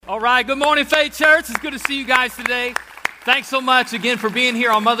All right, good morning, Faith Church. It's good to see you guys today. Thanks so much again for being here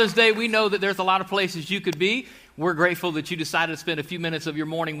on Mother's Day. We know that there's a lot of places you could be. We're grateful that you decided to spend a few minutes of your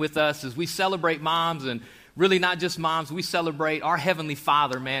morning with us as we celebrate moms, and really not just moms, we celebrate our Heavenly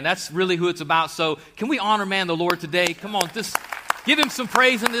Father, man. That's really who it's about. So can we honor, man, the Lord today? Come on, just give him some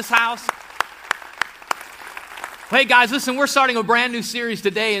praise in this house. Hey guys, listen, we're starting a brand new series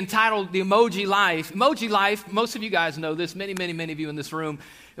today entitled The Emoji Life. Emoji Life, most of you guys know this, many of you in this room.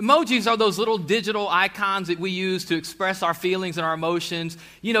 Emojis are those little digital icons that we use to express our feelings and our emotions.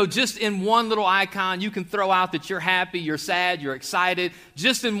 You know, just in one little icon, you can throw out that you're happy, you're sad, you're excited.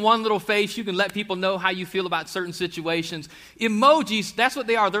 Just in one little face, you can let people know how you feel about certain situations. Emojis, that's what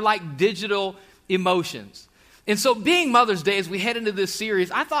they are. They're like digital emotions. And so being Mother's Day, as we head into this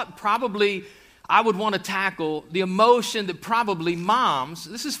series, I thought probably I would want to tackle the emotion that probably moms,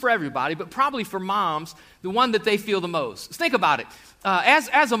 this is for everybody, but probably for moms, the one that they feel the most. Think about it.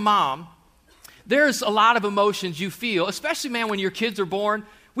 As a mom, there's a lot of emotions you feel, especially, man, when your kids are born.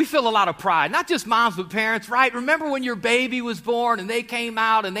 We feel a lot of pride, not just moms, but parents, right? Remember when your baby was born and they came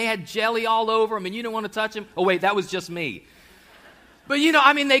out and they had jelly all over them and you didn't want to touch them? Oh, wait, that was just me. But,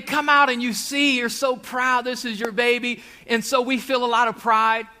 they come out and you see, you're so proud, this is your baby. And so we feel a lot of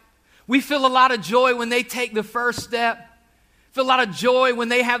pride. We feel a lot of joy when they take the first step. Feel a lot of joy when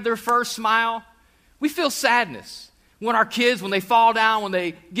they have their first smile. We feel sadness when our kids, when they fall down, when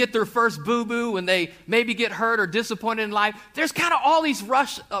they get their first boo-boo, when they maybe get hurt or disappointed in life. There's kind of all these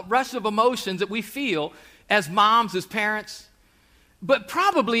rush of emotions that we feel as moms, as parents. But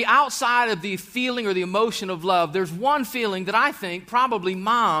probably outside of the feeling or the emotion of love, there's one feeling that I think probably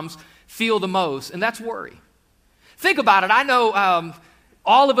moms feel the most, and that's worry. Think about it. I know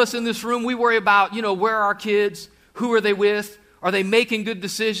all of us in this room, we worry about, where are our kids? Who are they with? Are they making good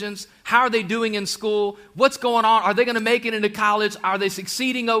decisions? How are they doing in school? What's going on? Are they going to make it into college? Are they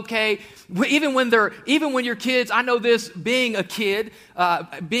succeeding okay? Even when your kids, I know this, being a kid,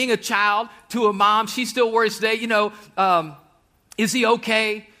 being a child to a mom, she still worries today, is he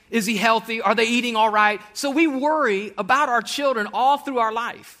okay? Is he healthy? Are they eating all right? So we worry about our children all through our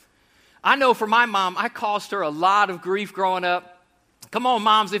life. I know for my mom, I caused her a lot of grief growing up. Come on,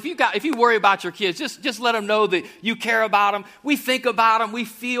 moms, if you worry about your kids, just let them know that you care about them. We think about them. We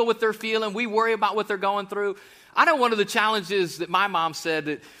feel what they're feeling. We worry about what they're going through. I know one of the challenges that my mom said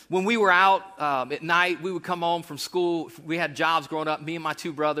that when we were out at night, we would come home from school. We had jobs growing up, me and my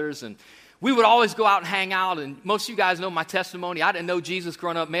two brothers, and we would always go out and hang out. And most of you guys know my testimony. I didn't know Jesus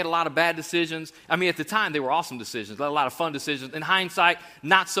growing up, made a lot of bad decisions. I mean, at the time, they were awesome decisions, a lot of fun decisions. In hindsight,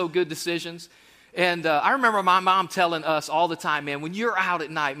 not so good decisions. And I remember my mom telling us all the time, man, when you're out at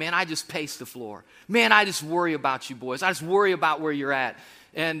night, man, I just pace the floor. Man, I just worry about you boys. I just worry about where you're at.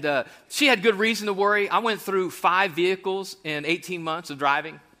 And she had good reason to worry. I went through 5 vehicles in 18 months of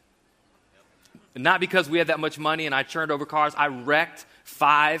driving. And not because we had that much money and I turned over cars. I wrecked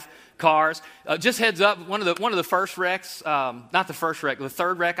 5 cars. Just heads up, one of the first wrecks, not the first wreck, the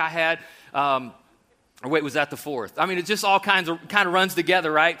third wreck I had, or wait, was that the fourth? I mean, it just all kind of runs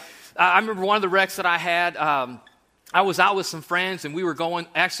together, right? I remember one of the wrecks that I had, I was out with some friends, and we were going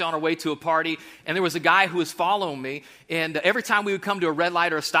actually on our way to a party, and there was a guy who was following me, and every time we would come to a red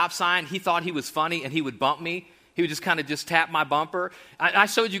light or a stop sign, he thought he was funny, and he would bump me. He would just tap my bumper. I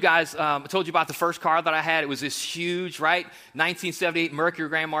showed you guys, I told you about the first car that I had. It was this huge, right, 1978 Mercury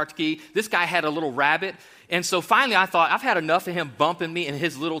Grand Marquis. This guy had a little Rabbit, and so finally I thought, I've had enough of him bumping me in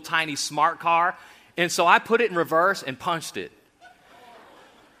his little tiny smart car, and so I put it in reverse and punched it.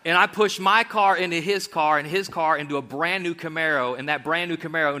 And I pushed my car into his car and his car into a brand new Camaro and that brand new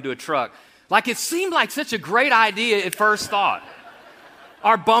Camaro into a truck. Like, it seemed like such a great idea at first thought.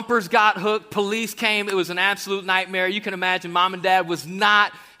 Our bumpers got hooked. Police came. It was an absolute nightmare. You can imagine mom and dad was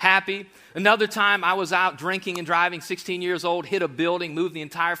not happy. Another time I was out drinking and driving, 16 years old, hit a building, moved the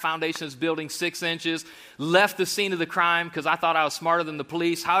entire foundation of this building 6 inches, left the scene of the crime because I thought I was smarter than the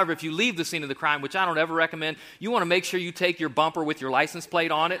police. However, if you leave the scene of the crime, which I don't ever recommend, you want to make sure you take your bumper with your license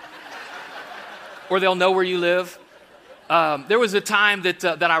plate on it or they'll know where you live. There was a time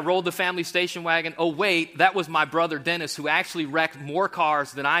that I rolled the family station wagon. Oh, wait, that was my brother Dennis, who actually wrecked more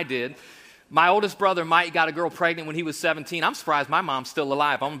cars than I did. My oldest brother, Mike, got a girl pregnant when he was 17. I'm surprised my mom's still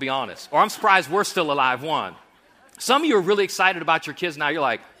alive, I'm going to be honest. Or I'm surprised we're still alive, one. Some of you are really excited about your kids now. You're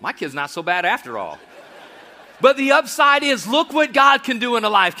like, my kid's not so bad after all. But the upside is, look what God can do in a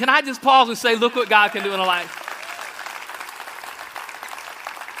life. Can I just pause and say, look what God can do in a life?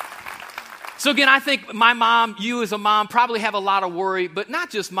 So again, I think my mom, you as a mom, probably have a lot of worry, but not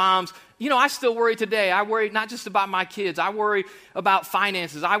just moms. I still worry today. I worry not just about my kids. I worry about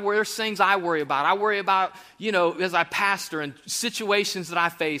finances. There's things I worry about. I worry about, as I pastor and situations that I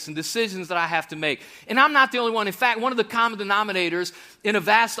face and decisions that I have to make. And I'm not the only one. In fact, one of the common denominators in a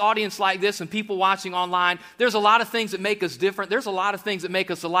vast audience like this and people watching online, there's a lot of things that make us different. There's a lot of things that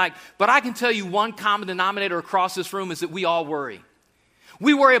make us alike. But I can tell you one common denominator across this room is that we all worry.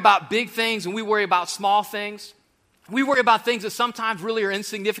 We worry about big things and we worry about small things. We worry about things that sometimes really are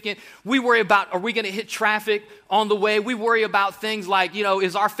insignificant. We worry about, are we going to hit traffic on the way? We worry about things like,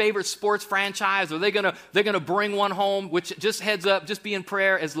 is our favorite sports franchise, are they're going to bring one home, which just heads up, just be in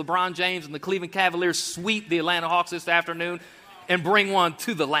prayer as LeBron James and the Cleveland Cavaliers sweep the Atlanta Hawks this afternoon and bring one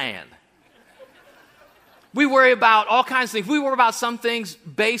to the land. We worry about all kinds of things. We worry about some things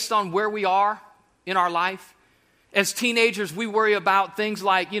based on where we are in our life. As teenagers, we worry about things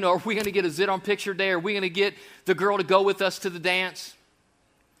like, are we going to get a zit on picture day? Are we going to get the girl to go with us to the dance?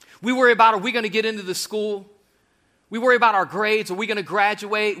 We worry about, are we going to get into the school? We worry about our grades. Are we going to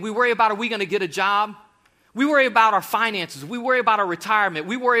graduate? We worry about, are we going to get a job? We worry about our finances. We worry about our retirement.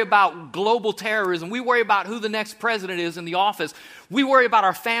 We worry about global terrorism. We worry about who the next president is in the office. We worry about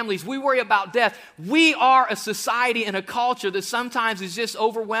our families. We worry about death. We are a society and a culture that sometimes is just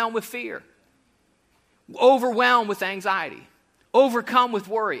overwhelmed with fear, overwhelmed with anxiety, overcome with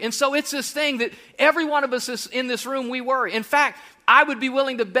worry. And so it's this thing that every one of us is in this room, we worry. In fact, I would be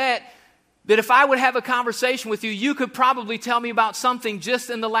willing to bet that if I would have a conversation with you, you could probably tell me about something just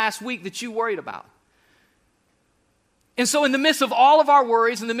in the last week that you worried about. And so in the midst of all of our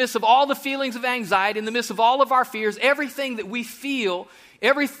worries, in the midst of all the feelings of anxiety, in the midst of all of our fears, everything that we feel,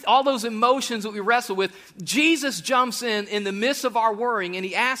 all those emotions that we wrestle with, Jesus jumps in the midst of our worrying, and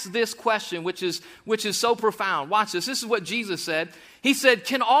he asks this question, which is so profound. Watch this. This is what Jesus said. He said,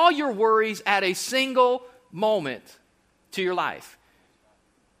 can all your worries add a single moment to your life?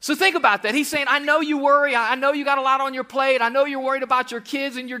 So think about that. He's saying, I know you worry. I know you got a lot on your plate. I know you're worried about your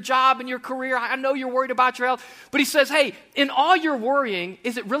kids and your job and your career. I know you're worried about your health. But he says, hey, in all your worrying,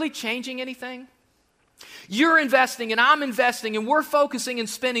 is it really changing anything? You're investing and I'm investing and we're focusing and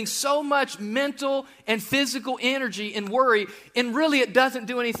spending so much mental and physical energy in worry, and really it doesn't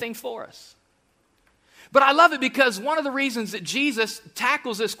do anything for us. But I love it because one of the reasons that Jesus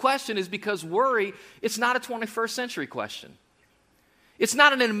tackles this question is because worry, it's not a 21st century question. It's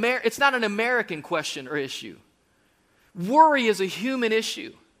not an American question or issue. Worry is a human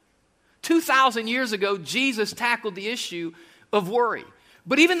issue. 2,000 years ago, Jesus tackled the issue of worry.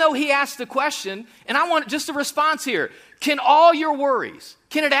 But even though he asked the question, and I want just a response here, can all your worries,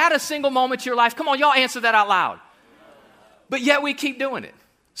 can it add a single moment to your life? Come on, y'all answer that out loud. But yet we keep doing it.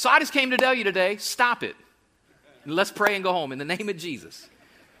 So I just came to tell you today, stop it. And let's pray and go home in the name of Jesus.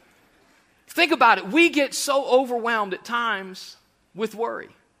 Think about it. We get so overwhelmed at times with worry.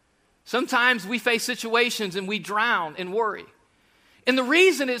 Sometimes we face situations and we drown in worry. And the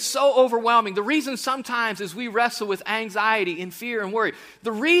reason it's so overwhelming, the reason sometimes as we wrestle with anxiety and fear and worry,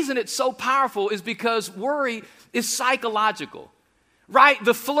 the reason it's so powerful is because worry is psychological, right?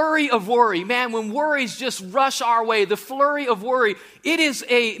 The flurry of worry, man, when worries just rush our way, the flurry of worry, it is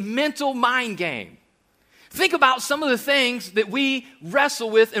a mental mind game. Think about some of the things that we wrestle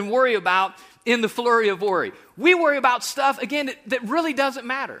with and worry about in the flurry of worry. We worry about stuff, again, that really doesn't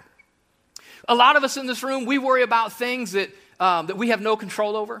matter. A lot of us in this room, we worry about things that we have no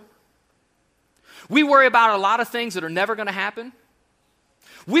control over. We worry about a lot of things that are never going to happen.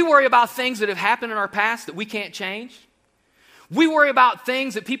 We worry about things that have happened in our past that we can't change. We worry about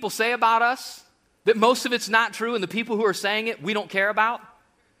things that people say about us, that most of it's not true, and the people who are saying it, we don't care about.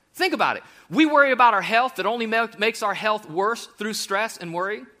 Think about it. We worry about our health that only makes our health worse through stress and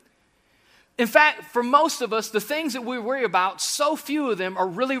worry. In fact, for most of us, the things that we worry about, so few of them are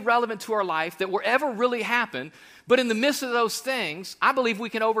really relevant to our life that will ever really happen. But in the midst of those things, I believe we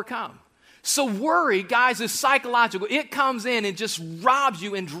can overcome. So worry, guys, is psychological. It comes in and just robs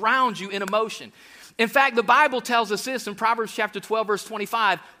you and drowns you in emotion. In fact, the Bible tells us this in Proverbs chapter 12, verse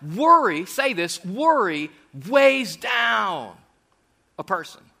 25. Worry, say this, worry weighs down a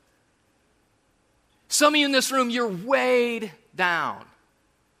person. Some of you in this room, you're weighed down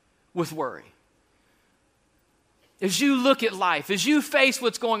with worry. As you look at life, as you face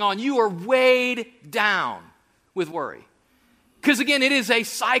what's going on, you are weighed down with worry. Because again, it is a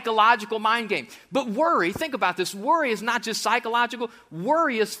psychological mind game. But worry, think about this, worry is not just psychological,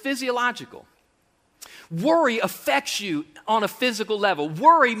 worry is physiological. Worry affects you on a physical level.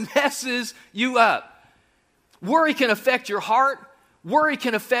 Worry messes you up. Worry can affect your heart. Worry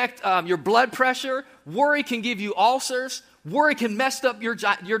can affect your blood pressure. Worry can give you ulcers. Worry can mess up your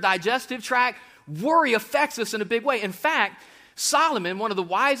digestive tract. Worry affects us in a big way. In fact, Solomon, one of the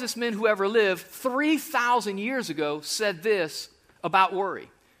wisest men who ever lived, 3,000 years ago, said this about worry.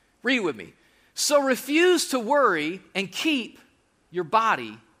 Read with me. So refuse to worry and keep your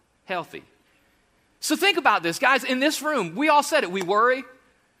body healthy. So think about this, guys. In this room, we all said it. We worry.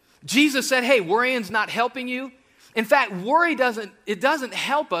 Jesus said, hey, worrying's not helping you. In fact, worry doesn't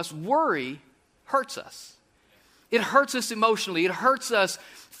help us. Worry hurts us. It hurts us emotionally. It hurts us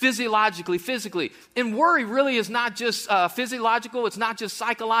physiologically, physically. And worry really is not just physiological. It's not just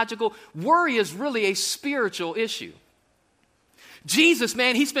psychological. Worry is really a spiritual issue. Jesus,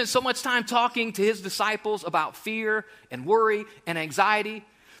 man, he spent so much time talking to his disciples about fear and worry and anxiety.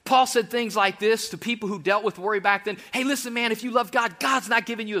 Paul said things like this to people who dealt with worry back then. Hey, listen, man, if you love God, God's not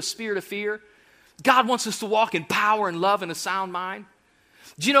giving you a spirit of fear. God wants us to walk in power and love and a sound mind.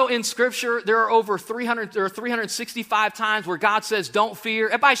 Do you know in Scripture there are 365 times where God says, don't fear.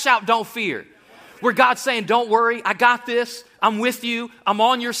 Everybody shout, don't fear. Where God's saying, don't worry, I got this. I'm with you. I'm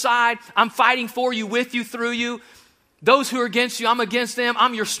on your side. I'm fighting for you, with you, through you. Those who are against you, I'm against them.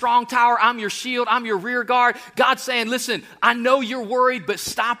 I'm your strong tower. I'm your shield. I'm your rear guard. God's saying, listen, I know you're worried, but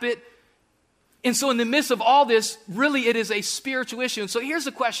stop it. And so in the midst of all this, really it is a spiritual issue. And so here's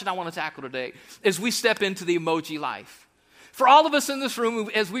the question I want to tackle today as we step into the emoji life. For all of us in this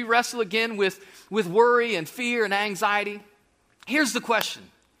room, as we wrestle again with worry and fear and anxiety, here's the question.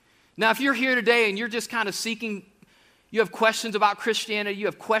 Now, if you're here today and you're just kind of seeking, you have questions about Christianity, you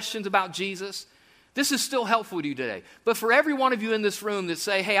have questions about Jesus, this is still helpful to you today. But for every one of you in this room that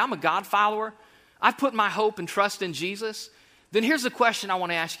say, hey, I'm a God follower, I've put my hope and trust in Jesus, then here's the question I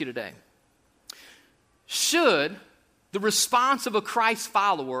want to ask you today. Should the response of a Christ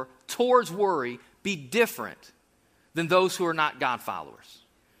follower towards worry be different than those who are not God followers?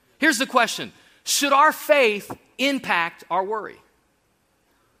 Here's the question. Should our faith impact our worry?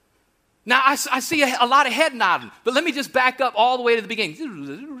 Now, I see a lot of head nodding, but let me just back up all the way to the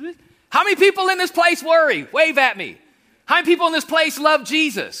beginning. How many people in this place worry? Wave at me. How many people in this place love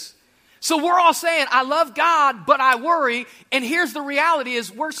Jesus? So we're all saying, I love God, but I worry. And here's the reality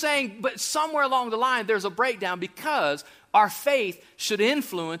is we're saying, but somewhere along the line, there's a breakdown because our faith should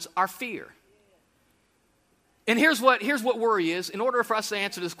influence our fear. And here's what worry is. In order for us to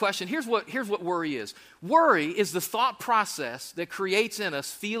answer this question, here's what worry is. Worry is the thought process that creates in us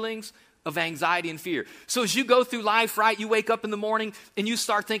feelings of anxiety and fear. So as you go through life, right, you wake up in the morning and you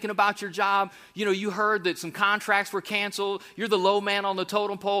start thinking about your job. You know, you heard that some contracts were canceled. You're the low man on the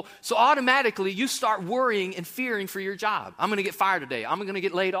totem pole. So automatically you start worrying and fearing for your job. I'm going to get fired today. I'm going to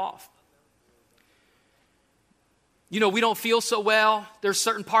get laid off. You know, we don't feel so well. There's a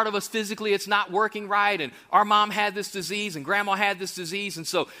certain part of us physically, it's not working right. And our mom had this disease and grandma had this disease. And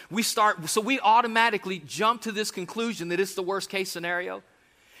so we automatically jump to this conclusion that it's the worst case scenario.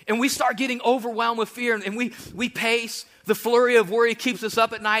 And we start getting overwhelmed with fear, and we pace. The flurry of worry keeps us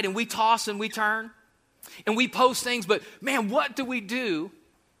up at night, and we toss and we turn. And we post things, but man, what do we do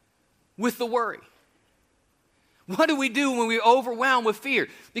with the worry? What do we do when we're overwhelmed with fear?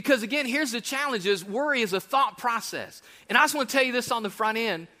 Because again, here's the challenge is worry is a thought process. And I just want to tell you this on the front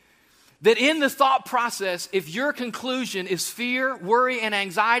end, that in the thought process, if your conclusion is fear, worry, and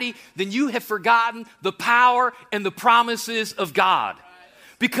anxiety, then you have forgotten the power and the promises of God.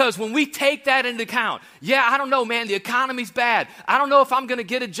 Because when we take that into account, I don't know, man, the economy's bad. I don't know if I'm going to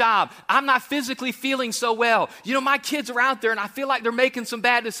get a job. I'm not physically feeling so well. You know, my kids are out there and I feel like they're making some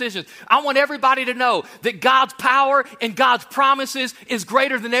bad decisions. I want everybody to know that God's power and God's promises is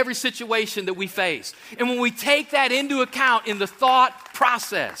greater than every situation that we face. And when we take that into account in the thought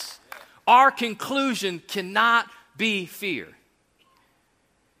process, our conclusion cannot be fear.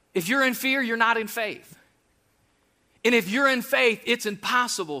 If you're in fear, you're not in faith. And if you're in faith, it's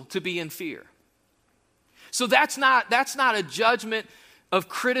impossible to be in fear. So that's not a judgment of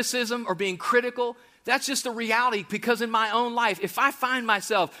criticism or being critical. That's just a reality because in my own life, if I find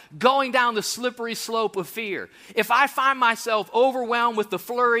myself going down the slippery slope of fear, if I find myself overwhelmed with the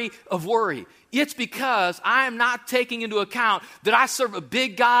flurry of worry, it's because I am not taking into account that I serve a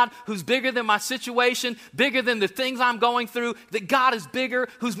big God who's bigger than my situation, bigger than the things I'm going through, that God is bigger,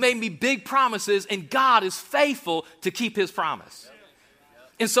 who's made me big promises, and God is faithful to keep his promise.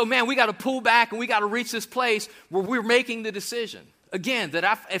 And so, man, we got to pull back and we got to reach this place where we're making the decision. Again,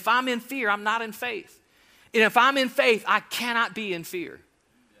 that if I'm in fear, I'm not in faith. And if I'm in faith, I cannot be in fear.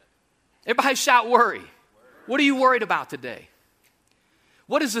 Everybody shout worry. What are you worried about today?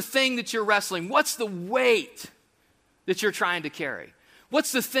 What is the thing that you're wrestling? What's the weight that you're trying to carry?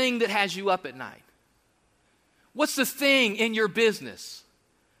 What's the thing that has you up at night? What's the thing in your business?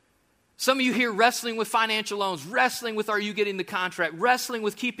 Some of you here wrestling with financial loans, wrestling with are you getting the contract, wrestling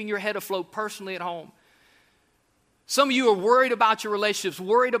with keeping your head afloat personally at home. Some of you are worried about your relationships,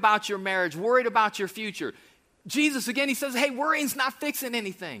 worried about your marriage, worried about your future. Jesus, again, he says, hey, worrying's not fixing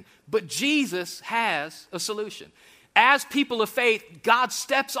anything. But Jesus has a solution. As people of faith, God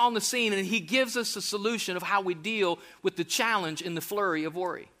steps on the scene and he gives us a solution of how we deal with the challenge in the flurry of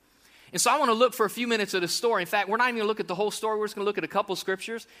worry. And so I want to look for a few minutes at a story. In fact, we're not even going to look at the whole story. We're just going to look at a couple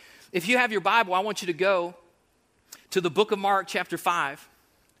scriptures. If you have your Bible, I want you to go to the book of Mark chapter 5.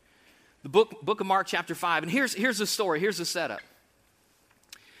 The book of Mark chapter 5. And here's the story. Here's the setup.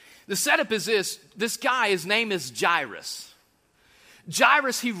 The setup is this. This guy, his name is Jairus.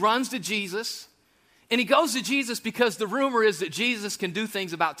 Jairus, he runs to Jesus. And he goes to Jesus because the rumor is that Jesus can do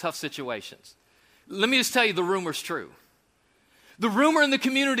things about tough situations. Let me just tell you, the rumor's true. The rumor in the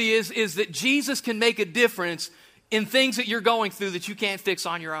community is that Jesus can make a difference in things that you're going through that you can't fix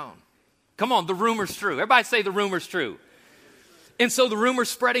on your own. Come on, the rumor's true. Everybody say the rumor's true. And so the rumor's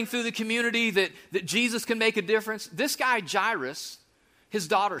spreading through the community that Jesus can make a difference. This guy, Jairus, his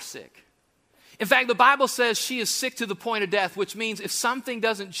daughter's sick. In fact, the Bible says she is sick to the point of death, which means if something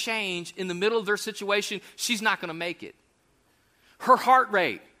doesn't change in the middle of their situation, she's not going to make it. Her heart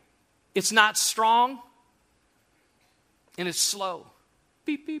rate, it's not strong, and it's slow.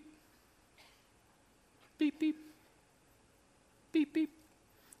 Beep, beep. Beep, beep. Beep, beep.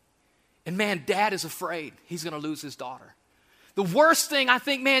 And man, dad is afraid he's going to lose his daughter. The worst thing I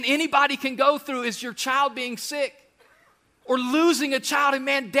think, man, anybody can go through is your child being sick or losing a child. And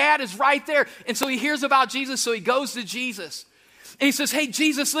man, dad is right there. And so he hears about Jesus, so he goes to Jesus. And he says, hey,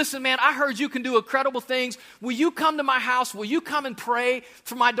 Jesus, listen, man, I heard you can do incredible things. Will you come to my house? Will you come and pray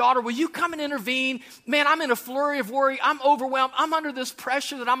for my daughter? Will you come and intervene? Man, I'm in a flurry of worry. I'm overwhelmed. I'm under this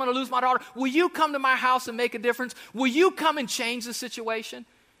pressure that I'm going to lose my daughter. Will you come to my house and make a difference? Will you come and change the situation?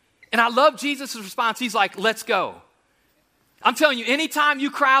 And I love Jesus' response. He's like, let's go. I'm telling you, anytime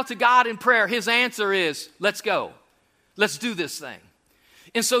you cry out to God in prayer, his answer is, let's go. Let's do this thing.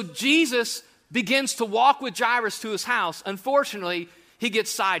 And so Jesus begins to walk with Jairus to his house. Unfortunately, he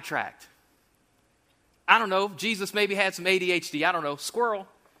gets sidetracked. I don't know, Jesus maybe had some ADHD. I don't know, squirrel.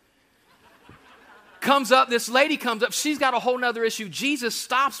 Comes up, this lady comes up. She's got a whole nother issue. Jesus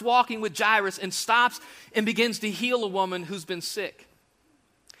stops walking with Jairus and stops and begins to heal a woman who's been sick.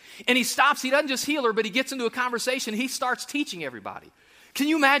 And he stops, he doesn't just heal her, but he gets into a conversation. He starts teaching everybody. Can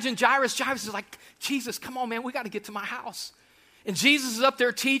you imagine Jairus? Jairus is like, Jesus, come on, man, we got to get to my house. And Jesus is up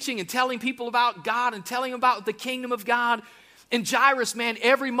there teaching and telling people about God and telling them about the kingdom of God. And Jairus, man,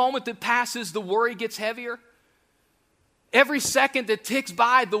 every moment that passes, the worry gets heavier. Every second that ticks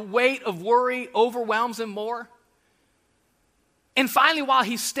by, the weight of worry overwhelms him more. And finally, while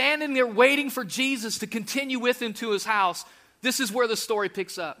he's standing there waiting for Jesus to continue with him to his house, this is where the story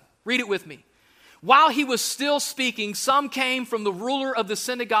picks up. Read it with me. While he was still speaking, some came from the ruler of the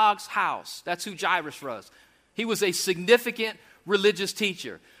synagogue's house. That's who Jairus was. He was a significant religious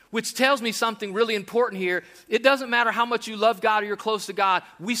teacher, which tells me something really important here. It doesn't matter how much you love God or you're close to God,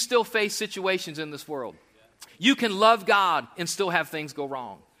 we still face situations in this world. You can love God and still have things go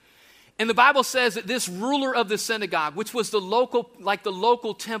wrong. And the Bible says that this ruler of the synagogue, which was the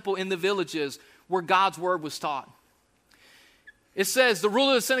local temple in the villages where God's word was taught. It says, the ruler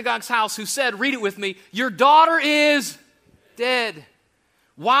of the synagogue's house who said, read it with me, your daughter is dead.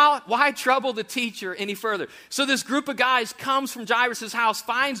 Why trouble the teacher any further? So this group of guys comes from Jairus' house,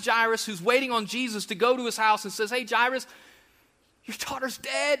 finds Jairus who's waiting on Jesus to go to his house and says, hey, Jairus, your daughter's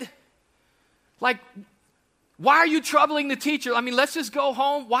dead. Like, why are you troubling the teacher? I mean, let's just go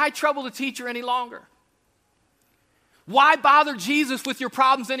home. Why trouble the teacher any longer? Why bother Jesus with your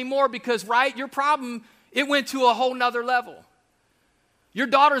problems anymore? Because, right, your problem, it went to a whole nother level. Your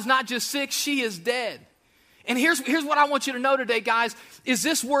daughter's not just sick, she is dead. And here's what I want you to know today, guys, is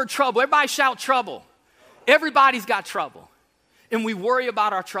this word trouble. Everybody shout trouble. Everybody's got trouble. And we worry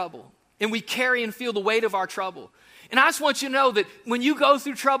about our trouble. And we carry and feel the weight of our trouble. And I just want you to know that when you go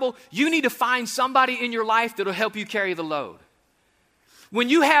through trouble, you need to find somebody in your life that will help you carry the load. When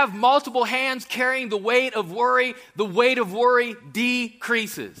you have multiple hands carrying the weight of worry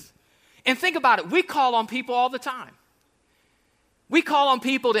decreases. And think about it. We call on people all the time. We call on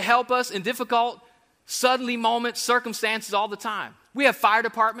people to help us in difficult, suddenly moments, circumstances all the time. We have fire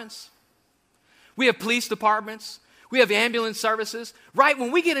departments. We have police departments. We have ambulance services. Right?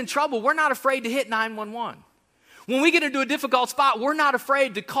 When we get in trouble, we're not afraid to hit 911. When we get into a difficult spot, we're not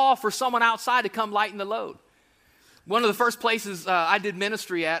afraid to call for someone outside to come lighten the load. One of the first places I did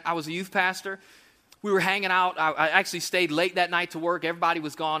ministry at, I was a youth pastor. We were hanging out. I actually stayed late that night to work. Everybody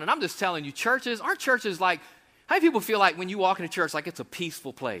was gone. And I'm just telling you, aren't churches like, how many people feel like when you walk into church, like it's a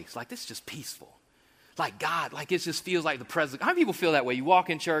peaceful place? Like this is just peaceful. Like God, like it just feels like the presence. How many people feel that way? You walk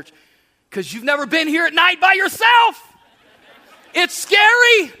in church, Because you've never been here at night by yourself. It's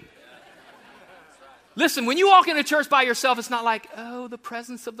scary. Listen, when you walk into church by yourself, it's not like, oh, the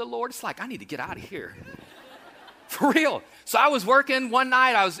presence of the Lord. It's like, I need to get out of here. For real. So I was working one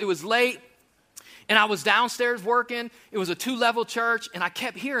night. It was late, and I was downstairs working. It was a 2-level church, and I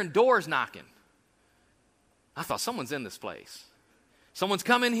kept hearing doors knocking. I thought, someone's in this place. Someone's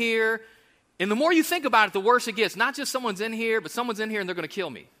coming here. And the more you think about it, the worse it gets. Not just someone's in here, but someone's in here, and they're going to kill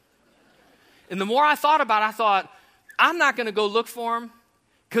me. And the more I thought about it, I thought, I'm not going to go look for them,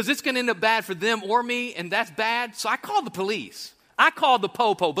 because it's going to end up bad for them or me, and that's bad. So I called the police. I called the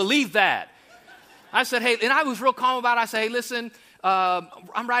po-po. Believe that. I said, hey, and I was real calm about it. I said, hey, listen,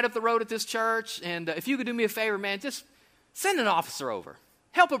 I'm right up the road at this church, and if you could do me a favor, man, just send an officer over.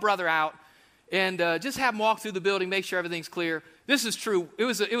 Help a brother out, and just have him walk through the building, make sure everything's clear. This is true. It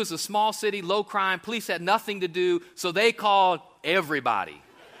was a small city, low crime. Police had nothing to do, so they called everybody.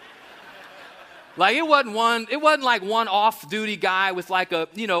 Like it wasn't like one off-duty guy with like a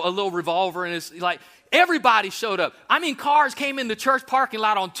little revolver in his, like, everybody showed up. I mean, cars came in the church parking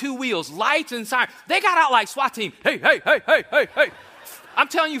lot on 2 wheels, lights and sirens. They got out like SWAT team. Hey, hey, hey, hey, hey, hey. I'm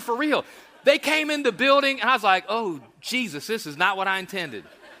telling you for real. They came in the building, and I was like, oh, Jesus, this is not what I intended.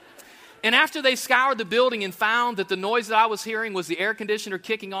 And after they scoured the building and found that the noise that I was hearing was the air conditioner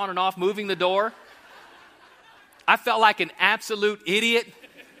kicking on and off, moving the door, I felt like an absolute idiot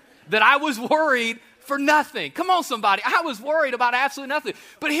that I was worried for nothing. Come on, somebody. I was worried about absolutely nothing.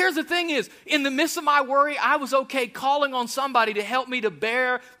 But here's the thing is, in the midst of my worry, I was okay calling on somebody to help me to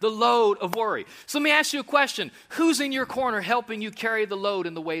bear the load of worry. So let me ask you a question. Who's in your corner helping you carry the load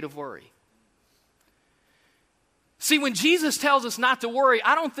and the weight of worry? See, when Jesus tells us not to worry,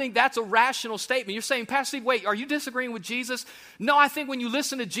 I don't think that's a rational statement. You're saying, Pastor Steve, wait, are you disagreeing with Jesus? No, I think when you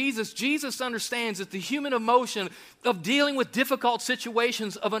listen to Jesus, Jesus understands that the human emotion of dealing with difficult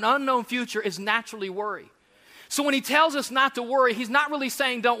situations of an unknown future is naturally worry. So when he tells us not to worry, he's not really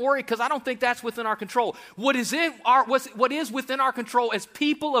saying don't worry, because I don't think that's within our control. What is within our control as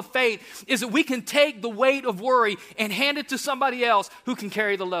people of faith is that we can take the weight of worry and hand it to somebody else who can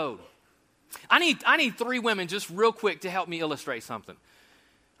carry the load. I need 3 women just real quick to help me illustrate something.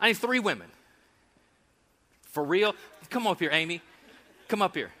 I need 3 women. For real? Come up here, Amy. Come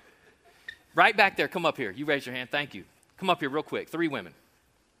up here. Right back there. Come up here. You raise your hand. Thank you. Come up here real quick. 3 women.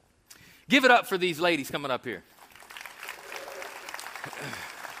 Give it up for these ladies coming up here.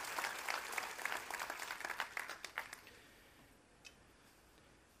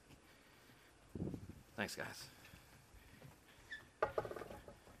 Thanks, guys.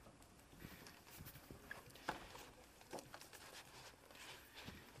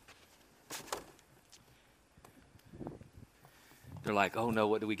 They're like, oh no,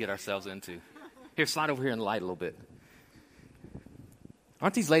 what do we get ourselves into? Here, slide over here in the light a little bit.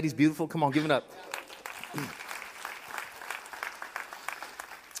 Aren't these ladies beautiful? Come on, give it up.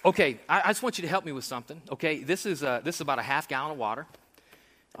 Okay, I just want you to help me with something. Okay, this is about a half gallon of water.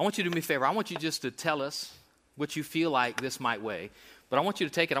 I want you to do me a favor. I want you just to tell us what you feel like this might weigh. But I want you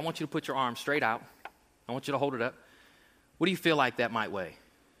to take it. I want you to put your arm straight out. I want you to hold it up. What do you feel like that might weigh?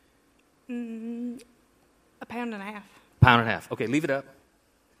 1.5 pounds. 1.5 pounds. Okay, leave it up.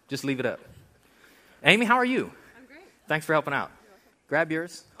 Just leave it up. Amy, how are you? I'm great. Thanks for helping out. Grab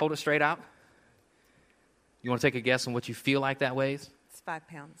yours. Hold it straight out. You want to take a guess on what you feel like that weighs? It's 5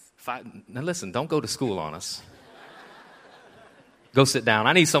 pounds. 5. Now listen, don't go to school on us. Go sit down.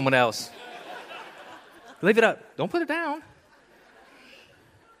 I need someone else. Leave it up. Don't put it down.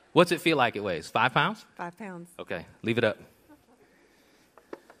 What's it feel like it weighs? 5 pounds? 5 pounds. Okay, leave it up.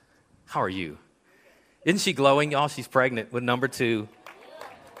 How are you? Isn't she glowing, y'all? She's pregnant with number 2.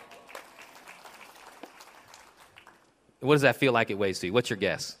 What does that feel like it weighs to you? What's your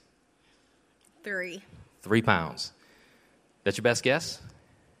guess? 3. 3 pounds. That's your best guess?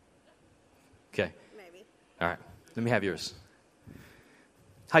 Okay. Maybe. All right. Let me have yours.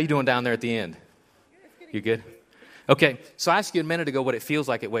 How you doing down there at the end? You good? Okay. So I asked you a minute ago what it feels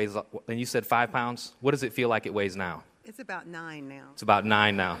like it weighs, and you said 5 pounds. What does it feel like it weighs now? It's about 9 now. It's about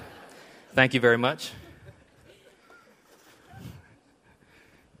 9 now. Thank you very much.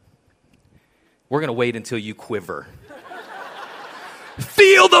 We're going to wait until you quiver.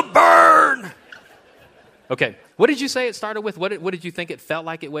 Feel the burn! Okay. What did you say it started with? What did you think it felt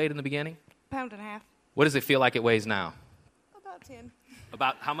like it weighed in the beginning? 1.5 pounds. What does it feel like it weighs now? About 10.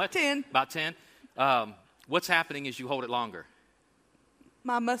 About how much? 10. About 10? What's happening as you hold it longer?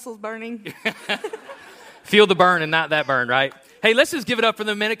 My muscles burning. Feel the burn and not that burn, right? Hey, let's just give it up for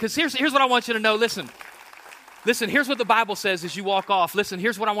them a minute, because here's what I want you to know. Listen, Listen, here's what the Bible says as you walk off. Listen,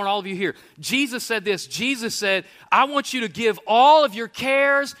 here's what I want all of you to hear. Jesus said this. Jesus said, I want you to give all of your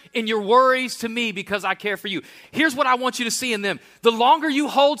cares and your worries to me because I care for you. Here's what I want you to see in them. The longer you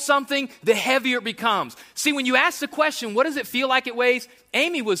hold something, the heavier it becomes. See, when you ask the question, what does it feel like it weighs?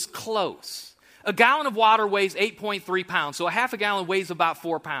 Amy was close. A gallon of water weighs 8.3 pounds, so a half a gallon weighs about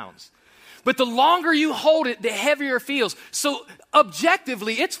 4 pounds. But the longer you hold it, the heavier it feels. So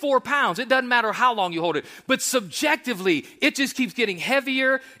objectively, it's 4 pounds. It doesn't matter how long you hold it. But subjectively, it just keeps getting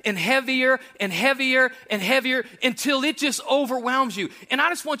heavier and heavier and heavier and heavier until it just overwhelms you. And I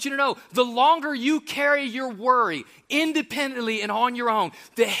just want you to know, the longer you carry your worry independently and on your own,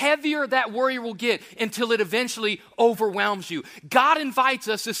 the heavier that worry will get until it eventually overwhelms you. God invites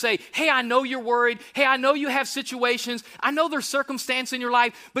us to say, hey, I know you're worried. Hey, I know you have situations. I know there's circumstance in your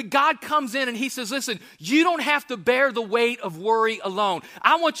life. But God comes in and he says, listen, you don't have to bear the weight of worry alone.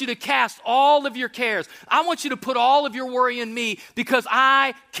 I want you to cast all of your cares. I want you to put all of your worry in me because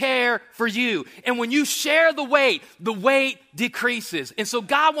I care for you. And when you share the weight decreases. And so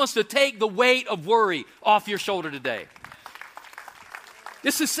God wants to take the weight of worry off your shoulder today.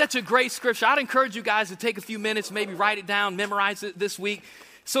 This is such a great scripture. I'd encourage you guys to take a few minutes, maybe write it down, memorize it this week.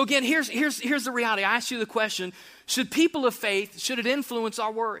 So again, here's the reality. I ask you the question, should people of faith, should it influence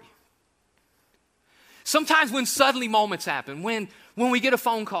our worry? Sometimes when suddenly moments happen, when we get a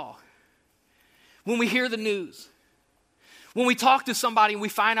phone call, when we hear the news, when we talk to somebody and we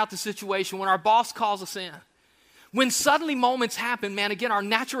find out the situation, when our boss calls us in, when suddenly moments happen, man, again, our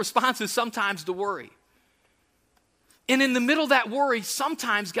natural response is sometimes to worry. And in the middle of that worry,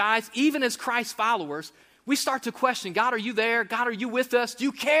 sometimes, guys, even as Christ followers, we start to question, God, are you there? God, are you with us? Do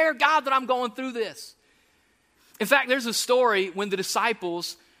you care, God, that I'm going through this? In fact, there's a story when the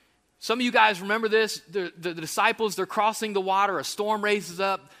disciples, some of you guys remember this, the disciples, they're crossing the water, a storm raises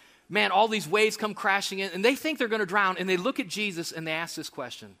up, man, all these waves come crashing in, and they think they're going to drown, and they look at Jesus and they ask this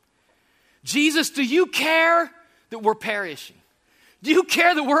question, Jesus, do you care that we're perishing? Do you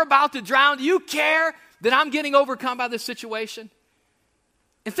care that we're about to drown? Do you care that I'm getting overcome by this situation?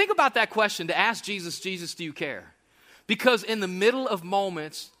 And think about that question to ask Jesus, Jesus, do you care? Because in the middle of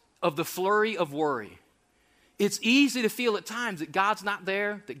moments of the flurry of worry, it's easy to feel at times that God's not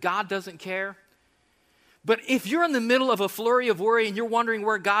there, that God doesn't care. But if you're in the middle of a flurry of worry and you're wondering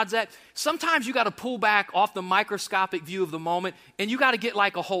where God's at, sometimes you got to pull back off the microscopic view of the moment and you got to get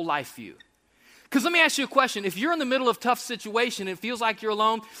like a whole life view. Because let me ask you a question. If you're in the middle of a tough situation and it feels like you're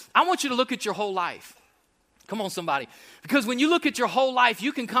alone, I want you to look at your whole life. Come on, somebody. Because when you look at your whole life,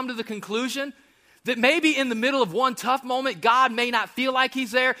 you can come to the conclusion that maybe in the middle of one tough moment, God may not feel like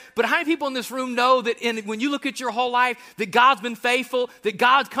he's there. But how many people in this room know that when you look at your whole life, that God's been faithful, that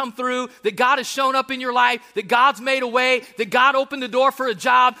God's come through, that God has shown up in your life, that God's made a way, that God opened the door for a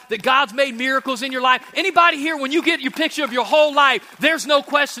job, that God's made miracles in your life? Anybody here, when you get your picture of your whole life, there's no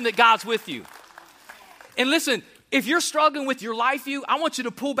question that God's with you. And listen, if you're struggling with your life view, I want you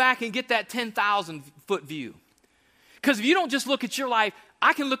to pull back and get that 10,000 foot view. Because if you don't just look at your life,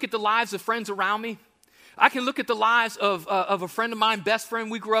 I can look at the lives of friends around me. I can look at the lives of a friend of mine, best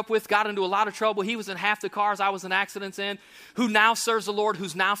friend we grew up with, got into a lot of trouble. He was in half the cars I was in accidents in, who now serves the Lord,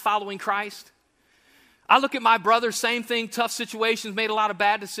 who's now following Christ. I look at my brother, same thing, tough situations, made a lot of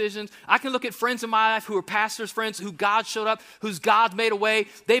bad decisions. I can look at friends in my life who are pastors' friends, who God showed up, whose God made a way.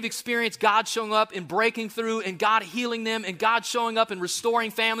 They've experienced God showing up and breaking through and God healing them and God showing up and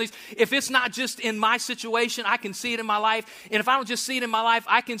restoring families. If it's not just in my situation, I can see it in my life. And if I don't just see it in my life,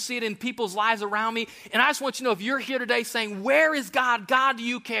 I can see it in people's lives around me. And I just want you to know, if you're here today saying, where is God? God, do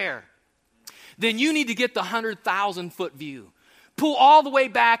you care? Then you need to get the 100,000 foot view. Pull all the way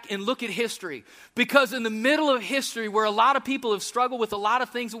back and look at history. Because in the middle of history, where a lot of people have struggled with a lot of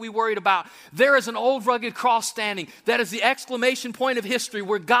things that we worried about, there is an old rugged cross standing. That is the exclamation point of history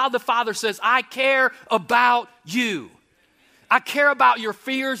where God the Father says, I care about you. I care about your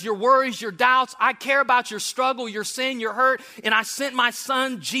fears, your worries, your doubts. I care about your struggle, your sin, your hurt. And I sent my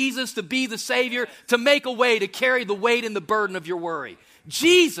son, Jesus, to be the Savior, to make a way to carry the weight and the burden of your worry.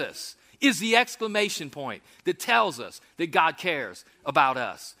 Jesus is the exclamation point that tells us that God cares about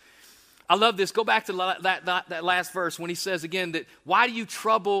us. I love this. Go back to that last verse when he says again that, why do you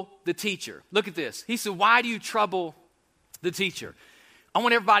trouble the teacher? Look at this. He said, why do you trouble the teacher? I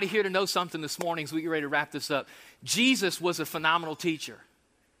want everybody here to know something this morning as we get ready to wrap this up. Jesus was a phenomenal teacher.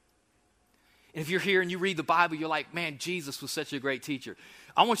 And if you're here and you read the Bible, you're like, man, Jesus was such a great teacher.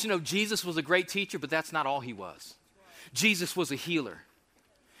 I want you to know Jesus was a great teacher, but that's not all he was. Jesus was a healer.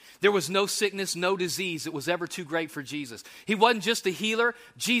 There was no sickness, no disease that was ever too great for Jesus. He wasn't just a healer.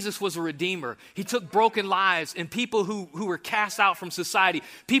 Jesus was a redeemer. He took broken lives and people who were cast out from society,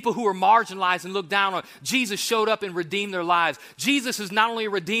 people who were marginalized and looked down on. Jesus showed up and redeemed their lives. Jesus is not only a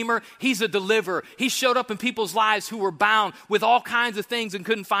redeemer, he's a deliverer. He showed up in people's lives who were bound with all kinds of things and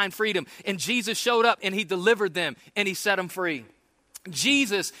couldn't find freedom. And Jesus showed up and he delivered them and he set them free.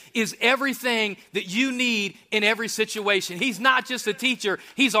 Jesus is everything that you need in every situation. He's not just a teacher,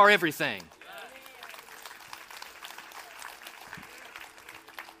 he's our everything.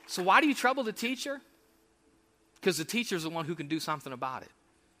 So why do you trouble the teacher? Because the teacher's the one who can do something about it.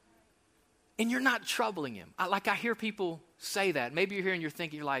 And you're not troubling him. I hear people say that. Maybe you're here and you're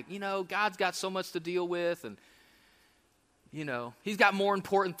thinking, you're like, God's got so much to deal with, and, he's got more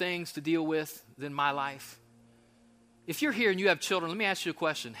important things to deal with than my life. If you're here and you have children, let me ask you a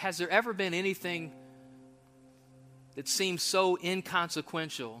question. Has there ever been anything that seems so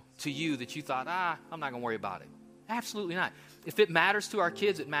inconsequential to you that you thought, I'm not going to worry about it? Absolutely not. If it matters to our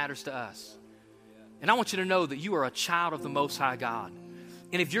kids, it matters to us. And I want you to know that you are a child of the Most High God.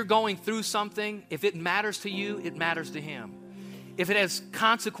 And if you're going through something, if it matters to you, it matters to Him. If it has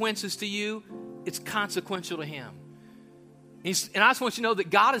consequences to you, it's consequential to Him. And I just want you to know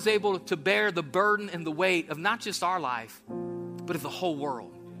that God is able to bear the burden and the weight of not just our life, but of the whole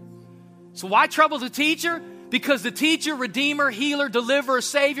world. So why trouble the teacher? Because the teacher, redeemer, healer, deliverer,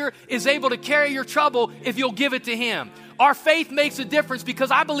 savior is able to carry your trouble if you'll give it to Him. Our faith makes a difference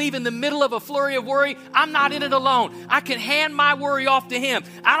because I believe in the middle of a flurry of worry, I'm not in it alone. I can hand my worry off to Him.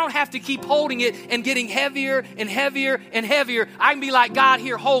 I don't have to keep holding it and getting heavier and heavier and heavier. I can be like, God,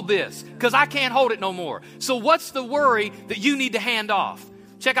 here, hold this, because I can't hold it no more. So what's the worry that you need to hand off?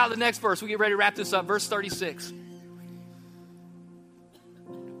 Check out the next verse. We get ready to wrap this up. Verse 36.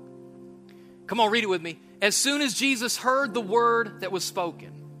 Come on, read it with me. As soon as Jesus heard the word that was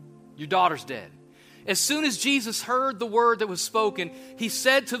spoken, your daughter's dead. As soon as Jesus heard the word that was spoken, He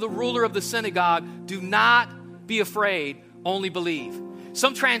said to the ruler of the synagogue, do not be afraid, only believe.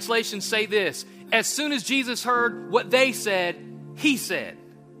 Some translations say this: as soon as Jesus heard what they said, He said.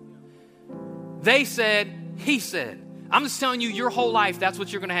 They said, He said. I'm just telling you, your whole life, that's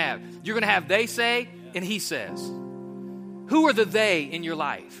what you're going to have. You're going to have they say and He says. Who are the they in your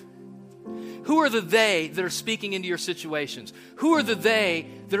life? Who are the they that are speaking into your situations? Who are the they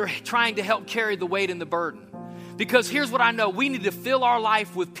that are trying to help carry the weight and the burden? Because here's what I know. We need to fill our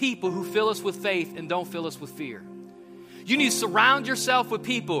life with people who fill us with faith and don't fill us with fear. You need to surround yourself with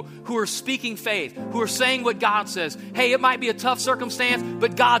people who are speaking faith, who are saying what God says. Hey, it might be a tough circumstance,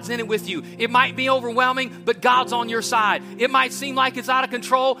 but God's in it with you. It might be overwhelming, but God's on your side. It might seem like it's out of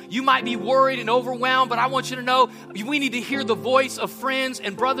control. You might be worried and overwhelmed, but I want you to know we need to hear the voice of friends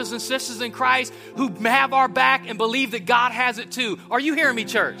and brothers and sisters in Christ who have our back and believe that God has it too. Are you hearing me,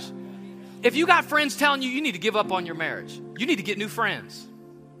 church? If you got friends telling you need to give up on your marriage, you need to get new friends.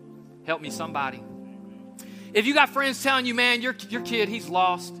 Help me, somebody. If you got friends telling you, man, your kid, he's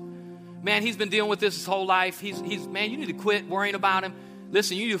lost. Man, he's been dealing with this his whole life. Man, you need to quit worrying about him.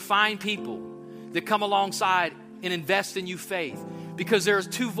 Listen, you need to find people that come alongside and invest in you faith. Because there's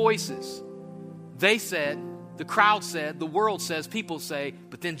two voices. They said, the crowd said, the world says, people say,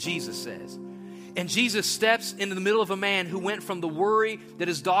 but then Jesus says. And Jesus steps into the middle of a man who went from the worry that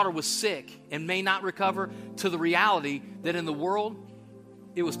his daughter was sick and may not recover to the reality that in the world,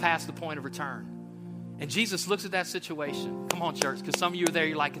 it was past the point of return. And Jesus looks at that situation. Come on, church, because some of you are there.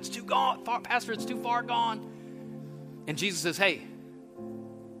 You're like, it's too gone, Pastor, it's too far gone. And Jesus says, hey,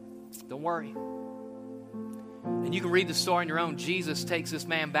 don't worry. And you can read the story on your own. Jesus takes this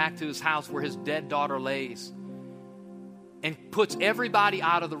man back to his house where his dead daughter lays and puts everybody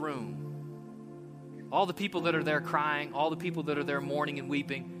out of the room. All the people that are there crying, all the people that are there mourning and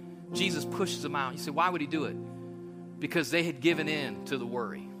weeping. Jesus pushes them out. You say, why would He do it? Because they had given in to the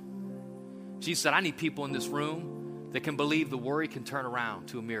worry. Jesus said, I need people in this room that can believe the worry can turn around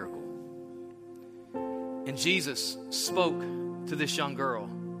to a miracle. And Jesus spoke to this young girl,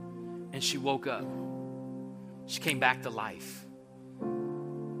 and she woke up. She came back to life.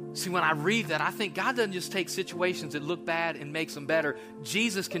 See, when I read that, I think God doesn't just take situations that look bad and makes them better.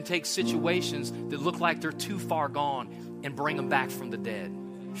 Jesus can take situations that look like they're too far gone and bring them back from the dead.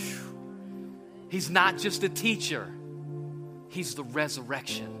 He's not just a teacher. He's the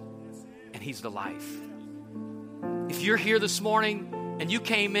resurrection. And He's the life. If you're here this morning and you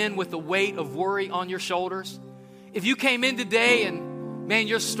came in with the weight of worry on your shoulders, if you came in today and, man,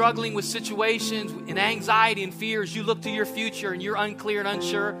 you're struggling with situations and anxiety and fears, you look to your future and you're unclear and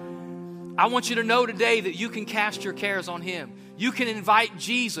unsure, I want you to know today that you can cast your cares on Him. You can invite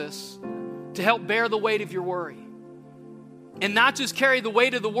Jesus to help bear the weight of your worry. and not just carry the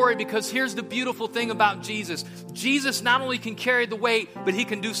weight of the worry, because here's the beautiful thing about Jesus. Jesus not only can carry the weight, but he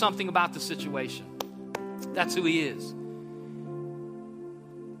can do something about the situation. That's who he is.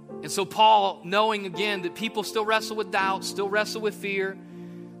 And so Paul, knowing again that people still wrestle with doubt, still wrestle with fear,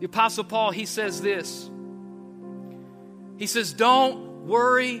 the Apostle Paul, he says this. He says, don't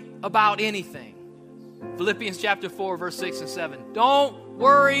worry about anything. Philippians chapter 4, verse 6 and 7. Don't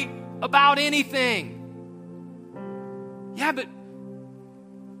worry about anything. Yeah, but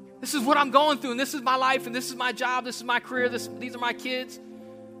this is what I'm going through, and this is my life, and this is my job, this is my career, these are my kids.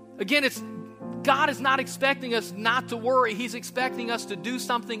 Again, God is not expecting us not to worry. He's expecting us to do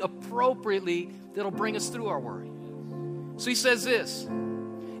something appropriately that'll bring us through our worry. So he says this.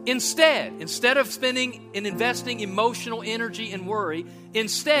 Instead of spending and investing emotional energy in worry,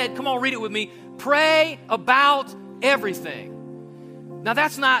 instead, come on, read it with me, pray about everything. Now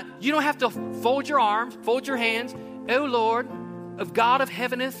that's not, you don't have to fold your arms, fold your hands. O Lord, of God of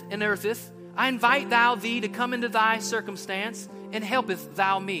heaveneth and eartheth, I invite thee to come into thy circumstance, and helpeth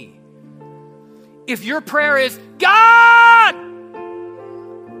thou me. If your prayer is, God,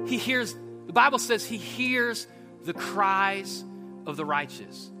 he hears, the Bible says he hears the cries of the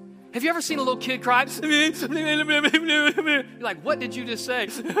righteous. Have you ever seen a little kid cry? You're like, what did you just say?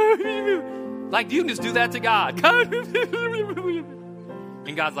 Like, you can just do that to God.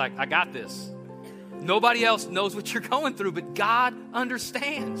 And God's like, I got this. Nobody else knows what you're going through, but God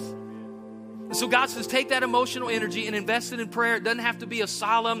understands. And so God says, take that emotional energy and invest it in prayer. It doesn't have to be a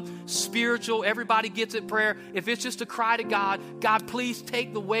solemn, spiritual, everybody gets it prayer. If it's just a cry to God, God, please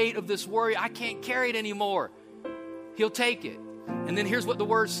take the weight of this worry. I can't carry it anymore. He'll take it. And then here's what the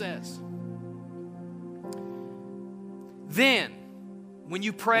word says. Then, when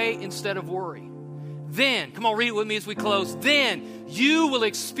you pray instead of worry, then, come on, read it with me as we close. Then you will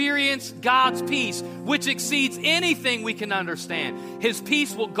experience God's peace, which exceeds anything we can understand. His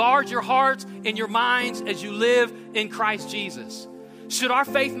peace will guard your hearts and your minds as you live in Christ Jesus. Should our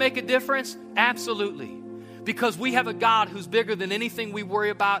faith make a difference? Absolutely. Because we have a God who's bigger than anything we worry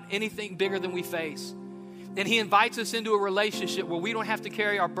about, anything bigger than we face. And he invites us into a relationship where we don't have to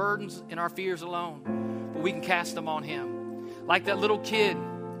carry our burdens and our fears alone, but we can cast them on him. Like that little kid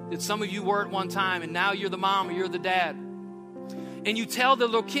that some of you were at one time, and now you're the mom or you're the dad. And you tell the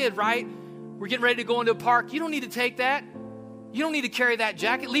little kid, right, we're getting ready to go into a park. You don't need to take that. You don't need to carry that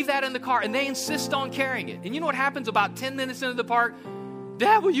jacket. Leave that in the car. And they insist on carrying it. And you know what happens about 10 minutes into the park?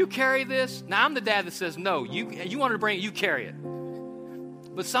 Dad, will you carry this? Now, I'm the dad that says, no, you wanted to bring it, you carry it.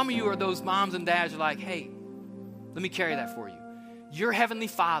 But some of you are those moms and dads who are like, hey, let me carry that for you. Your Heavenly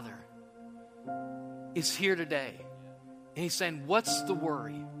Father is here today. And he's saying, what's the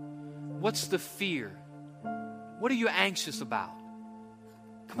worry? What's the fear? What are you anxious about?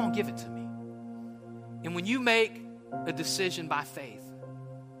 Come on, give it to me. And when you make a decision by faith,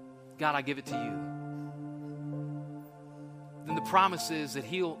 God, I give it to you, then the promise is that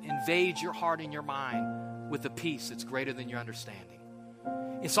he'll invade your heart and your mind with a peace that's greater than your understanding.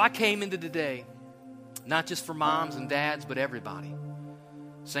 And so I came into today, not just for moms and dads, but everybody,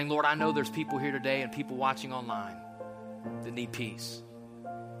 saying, Lord, I know there's people here today and people watching online that need peace,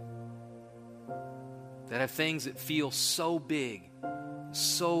 that have things that feel so big,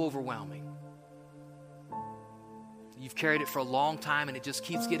 so overwhelming. You've carried it for a long time and it just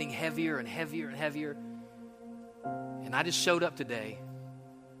keeps getting heavier and heavier and heavier. And I just showed up today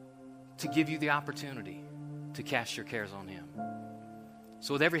to give you the opportunity to cast your cares on him.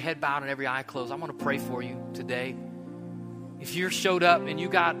 So with every head bowed and every eye closed, I want to pray for you today. If you showed up and you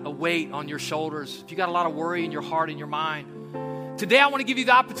got a weight on your shoulders, if you got a lot of worry in your heart and your mind, today I want to give you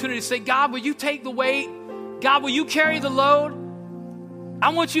the opportunity to say, God, will you take the weight? God, will you carry the load? I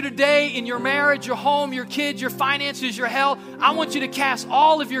want you today in your marriage, your home, your kids, your finances, your health, I want you to cast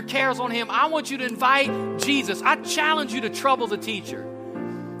all of your cares on him. I want you to invite Jesus. I challenge you to trouble the teacher.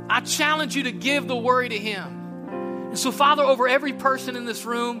 I challenge you to give the worry to him. And so, Father, over every person in this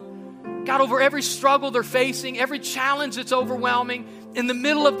room, God, over every struggle they're facing, every challenge that's overwhelming, in the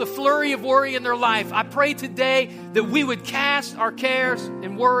middle of the flurry of worry in their life, I pray today that we would cast our cares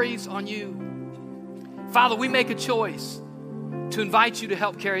and worries on you. Father, we make a choice to invite you to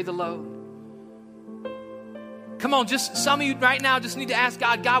help carry the load. Come on, just some of you right now just need to ask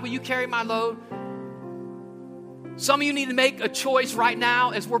God, God, will you carry my load? Some of you need to make a choice right now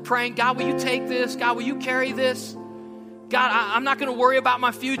as we're praying. God, will you take this? God, will you carry this? God, I'm not going to worry about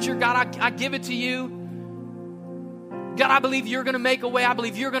my future. God, I give it to you. God, I believe you're going to make a way. I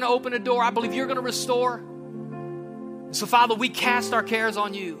believe you're going to open a door. I believe you're going to restore. And so, Father, we cast our cares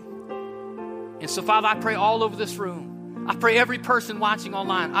on you. And so, Father, I pray all over this room. I pray every person watching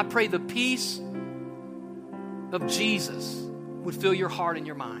online. I pray the peace of Jesus would fill your heart and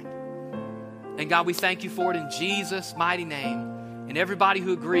your mind. And God, we thank you for it in Jesus' mighty name. And everybody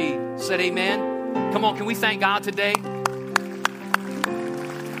who agreed said amen. Come on, can we thank God today?